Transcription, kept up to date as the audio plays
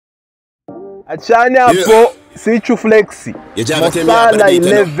Achanya po Xichull Flexy. Sala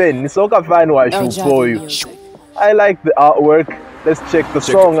 11. It's okay fine what I should for you. I like the artwork. Let's check the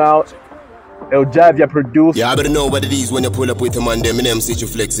song out. Javier produced. Yeah, I better know what it is when you pull up with him and them. My name Xichull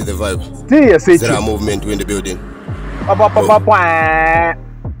Flexy, the vibe. See ya, Xichull. Is there a movement in the building?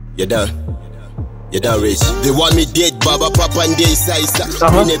 You're done. You done rich. They want me dead, Baba Papa and Day Saisa.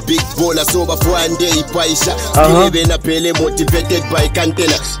 In a big bowl of sober for and day Paisha. Still a pele motivated by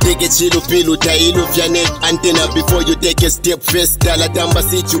Cantena. Take a chilu pilu, tailu, janet, antenna. Before you take a step first, Dalatamba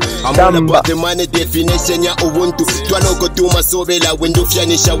Sichu. I'm all about the money definition, ya Ubuntu. Tuanoko Tuma Sobela, when do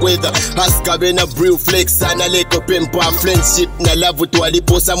finisha weather. Haskabena brew flex, analeko pempa, friendship, na love to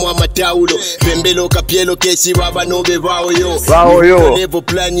aliposa Muamataulo. Pembelo Capielo Keshi, Baba no Bevao yo. Never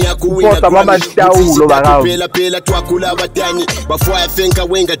plan ya kuwina. Pela pela twakula batani bafwa fenka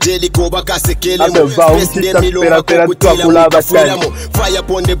wenga jeli ko bakasekele mo fire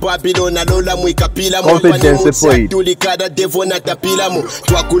upon the Babylon alola mwikapila mo tulikada devo na tapila mo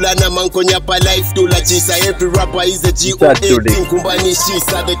twakula na mankonya pa life tulachisa every rapper is a G.O.A. kumbani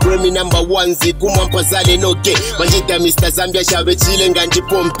shisa the Grammy #1 zikumwampa zale noke manjita Mr. Zambia shabe chile nganji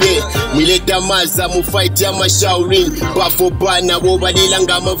pompe mwileta maza mu fight ya mashaurin bafo bana wobalila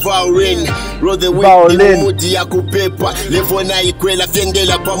ngama vaurin the way mudi ya kupepa levo na ikwela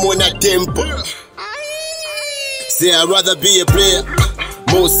fendela pamona tempo. Say I'd rather be a player.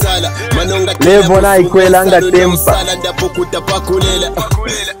 Mo Sala manonga levo na ikwela anga tempa. Sala ndapokuta pakulela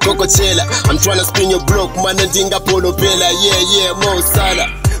Cocochela. I'm trying to spin your block manandinga polo pela. Yeah Mo Sala.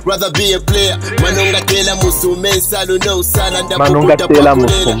 Rather be a player. Manonga tela musume salu no Sala ndapokuta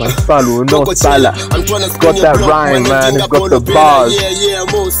pakulela salu no Sala. I'm trying to spin got your that block rhyme, man. It's got the pela. bars. Yeah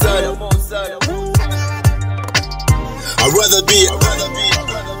Mo Sala. I'd rather be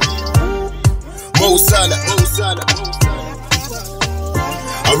Mo Sala.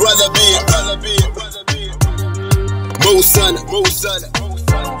 I'd rather be Mo Sala.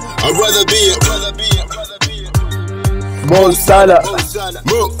 I'd rather be Mo Sala.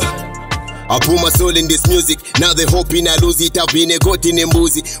 I put my soul in this music. Now they hoping I lose it. I've been a goat in a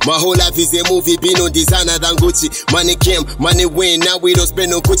movie. My whole life is a movie. Been on designer than Gucci. Money came, money went. Now we don't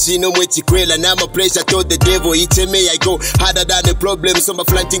spend on Gucci. No more chikwela. Now my pressure told the devil. Each me I go harder than the problem. So my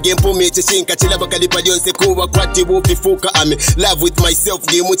flanting game for me. Chishinka chila bakalipa yonse kuwa kwati wupi fuka. I'm in love with myself.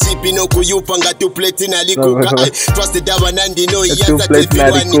 Gimu chipi no kuyupanga tu plate na likuka. I trusted Dava Nandi no. Yes I tell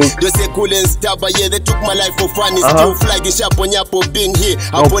you don't say cool and staba. Yeah they took my life for fun. It's still flagging sharp on yapo. Been here.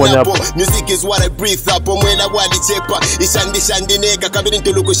 Upon yapo. Music is what I breathe up. Omwela wali chepa ishandi neka kabiri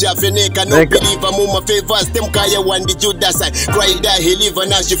ntuluku shafeneka. No believer mu my favors them kaya wandi Judas. I cry die he live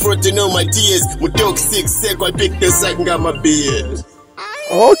and she front to know my tears. Mu talk 6 seconds pick the second got my beard.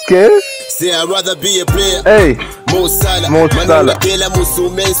 Okay. Say I'd rather be a player. Hey. Mo Sala. Sala. Kela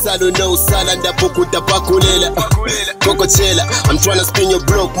musume salu no Sala ndapokuta pakulela Cocochela. I'm trying to spin your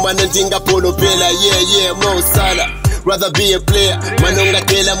block manandinga polo pela. Yeah Mo Sala. Rather be a player. Manonga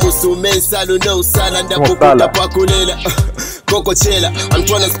tela musume salu no Sala ndapokuta pakulela Cocochela. I'm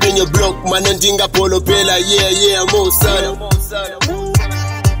trying to spin your block manandinga polo pela. Yeah Mo Sala.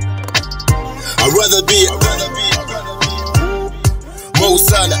 I'd rather be Mo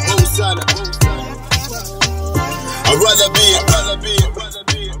Sala. I'd rather be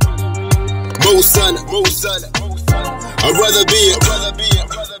Mo Sala. I'd rather be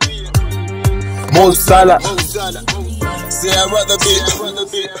Mo Sala. Say I'd rather be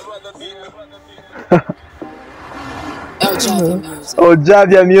Oh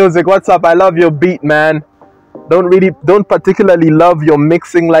Javier music, what's up? I love your beat, man. Don't particularly love your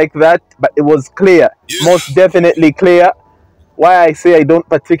mixing like that, but it was clear. Most definitely clear. Why I say I don't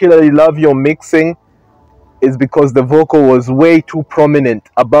particularly love your mixing is because the vocal was way too prominent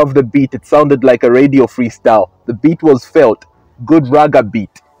above the beat. It sounded like a radio freestyle. The beat was felt, good raga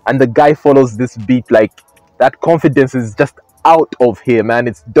beat, and the guy follows this beat like that. Confidence is just out of here, man.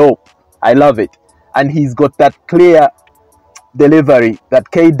 It's dope. I love it. And he's got that clear delivery, that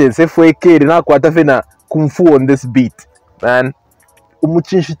cadence. If we kid na kwatafina kung fu on this beat, man.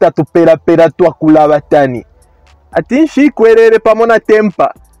 Umuchinshita tu pera tu akula batani. I think she kwerere pamona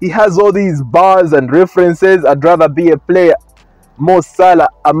tempa. He has all these bars and references. I'd rather be a player. Mo Sala,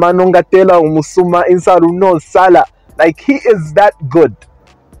 amanonga tela umusuma insaru no Sala. Like he is that good.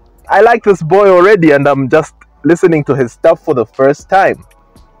 I like this boy already, and I'm just listening to his stuff for the first time.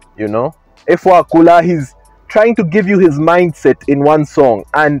 You know, Efwa Akula, he's trying to give you his mindset in one song,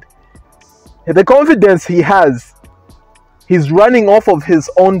 and the confidence he has, he's running off of his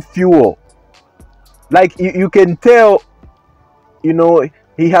own fuel. Like you can tell, you know,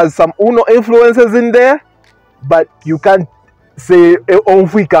 he has some Uno influences in there, but you can't say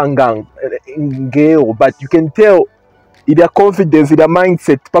ngeo, but you can tell their confidence, their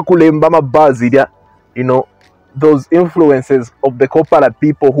mindset, pakulemba mabazi, you know, those influences of the Kopala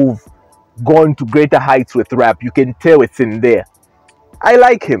people who've gone to greater heights with rap. You can tell it's in there. I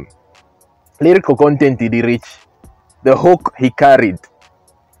like him. Lyrical content he rich. The hook he carried.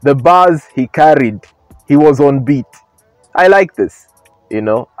 The bars he carried. He was on beat. I like this. You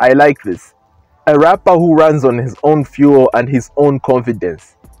know, I like this. A rapper who runs on his own fuel and his own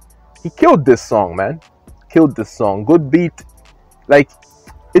confidence. He killed this song, man. Killed this song. Good beat. Like,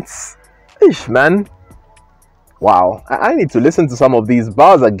 it's ish, man. Wow. I need to listen to some of these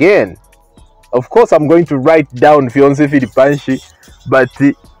bars again. Of course, I'm going to write down Fiancé Filipanshi, but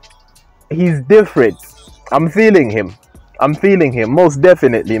he's different. I'm feeling him. I'm feeling him, most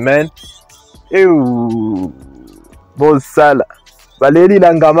definitely, man. Ew. Boss Sala. Valeri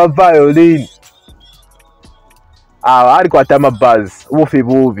Langama violin. I got a buzz. Woofy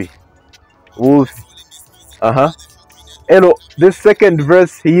woofy. Woofy. Hello, this second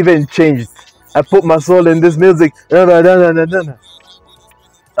verse, he even changed. I put my soul in this music.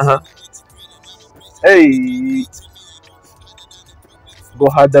 Hey. Go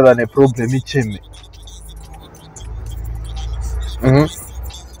harder than a problem, chimney.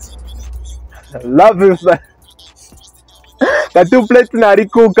 Love is my.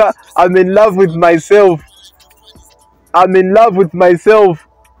 I'm in love with myself. I'm in love with myself.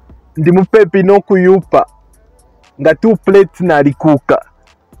 Ndimupepi no kuyupa. Nga 2 plates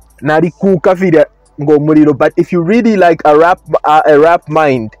narikuka fira ngomuliro. But if you really like a rap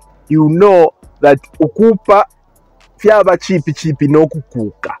mind, you know that ukupa fyaba chipi no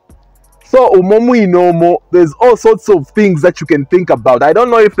kukuka. So umomu inomo, there's all sorts of things that you can think about. I don't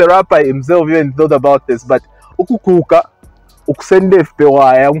know if the rapper himself even thought about this, but ukukuka ukusende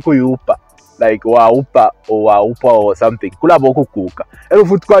fpewa ya nkuyupa. Like waupa or something. Kulaba ukukuka. Ero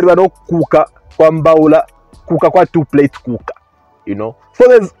futukwari wano kuka kwa mbaula kuka kwa 2 plate kuka. You know? So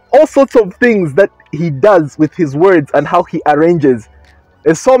there's all sorts of things that he does with his words and how he arranges.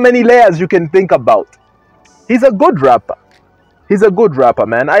 There's so many layers you can think about. He's a good rapper. He's a good rapper,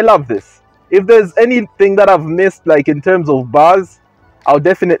 man. I love this. If there's anything that I've missed, like in terms of bars, I'll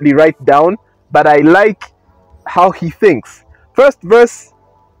definitely write down. But I like how he thinks. First verse,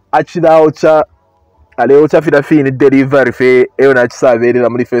 Achidaocha, Aleocha Fidafini delivery fe Eonachsaveri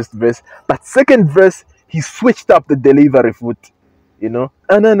Ramri first verse. But second verse, he switched up the delivery foot. You know?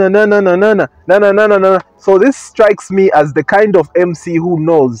 So this strikes me as the kind of MC who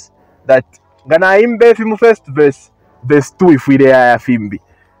knows that Ganaimbe Fimu first verse 2 if we are Fimbi.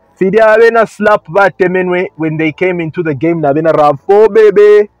 Fidia Avena slap Batemenwe when they came into the game Navena Rap 4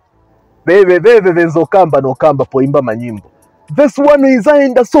 baby Zokamba no Kamba Poimba Manyimbo. Verse 1 is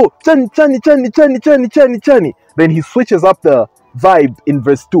so chani. Then he switches up the vibe in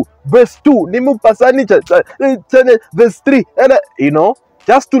verse 2. Verse 2, Nimu Pasani verse 3, you know,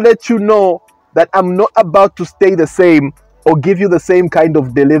 just to let you know that I'm not about to stay the same or give you the same kind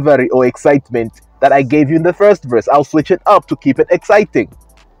of delivery or excitement that I gave you in the first verse. I'll switch it up to keep it exciting.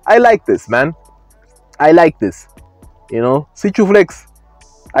 I like this, man. I like this. You know, Xichull Flex.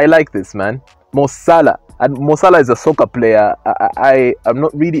 I like this, man. Sala. And Sala is a soccer player. I'm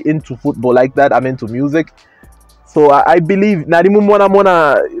not really into football like that. I'm into music. So I believe Narimu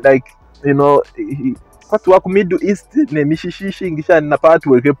Mona, like, you know, what work Middle East, Nemishishi, Ngisha, Napat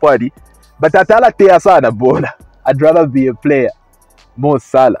will get party. But Atala Teasana Bola. I'd rather be a player.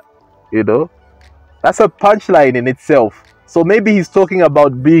 Sala. You know? That's a punchline in itself. So maybe he's talking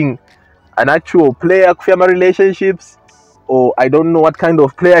about being an actual player, family relationships, or I don't know what kind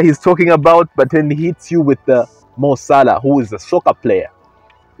of player he's talking about, but then he hits you with the Sala, who is a soccer player.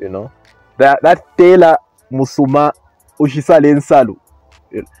 You know? That Taylor Musuma Ushisale Salu.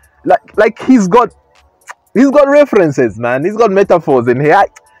 Like he's got references, man. He's got metaphors in here.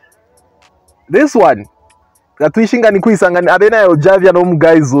 This one, Gatwishinga Nikuisanga Abena Javier no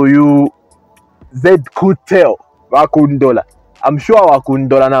guys you Z could tell Wakundola. I'm sure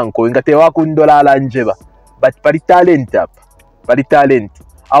Wakundola Nanko, Ingate Wakundola Lanjeba. But pari talent up. Pari talent.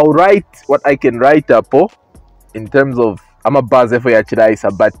 I'll write what I can write up in terms of I'm a buzz for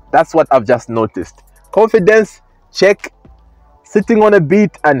Yachidaisa, but that's what I've just noticed. Confidence, check. Sitting on a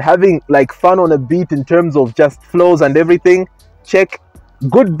beat and having like fun on a beat in terms of just flows and everything, check.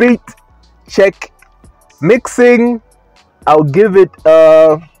 Good beat, check. Mixing, I'll give it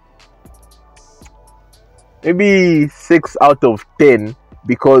maybe 6 out of 10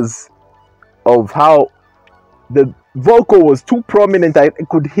 because of how the vocal was too prominent. I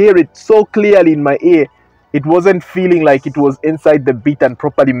could hear it so clearly in my ear. It wasn't feeling like it was inside the beat and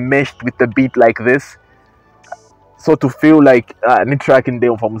properly meshed with the beat like this. so to feel like any tracking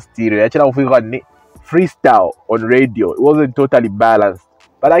them from stereo. Actually, I feel like freestyle on radio. It wasn't totally balanced,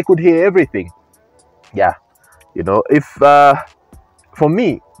 but I could hear everything. Yeah, you know, if for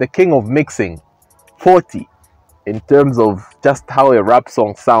me, the king of mixing, 40, in terms of just how a rap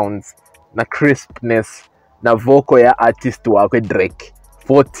song sounds, na crispness, na vocal ya artist wakwe Drake,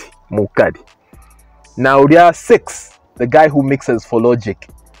 40 Mukadi. Now there are 6, the guy who mixes for Logic.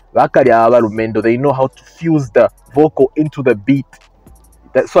 They know how to fuse the vocal into the beat,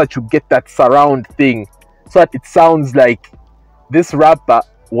 so that you get that surround thing, so that it sounds like this rapper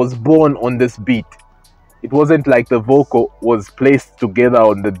was born on this beat. It wasn't like the vocal was placed together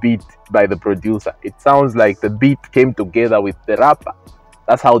on the beat by the producer. It sounds like the beat came together with the rapper.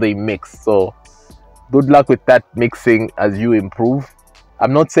 That's how they mix. So good luck with that mixing as you improve.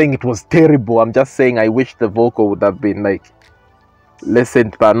 I'm not saying it was terrible. I'm just saying I wish the vocal would have been like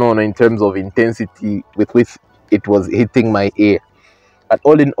lessened in terms of intensity with which it was hitting my ear. But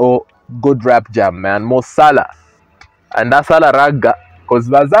all in all, good rap jam, man. More Sala. And that's Sala Raga. Because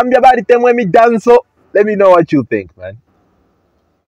Zambia bari temwe mi danso. Let me know what you think, man.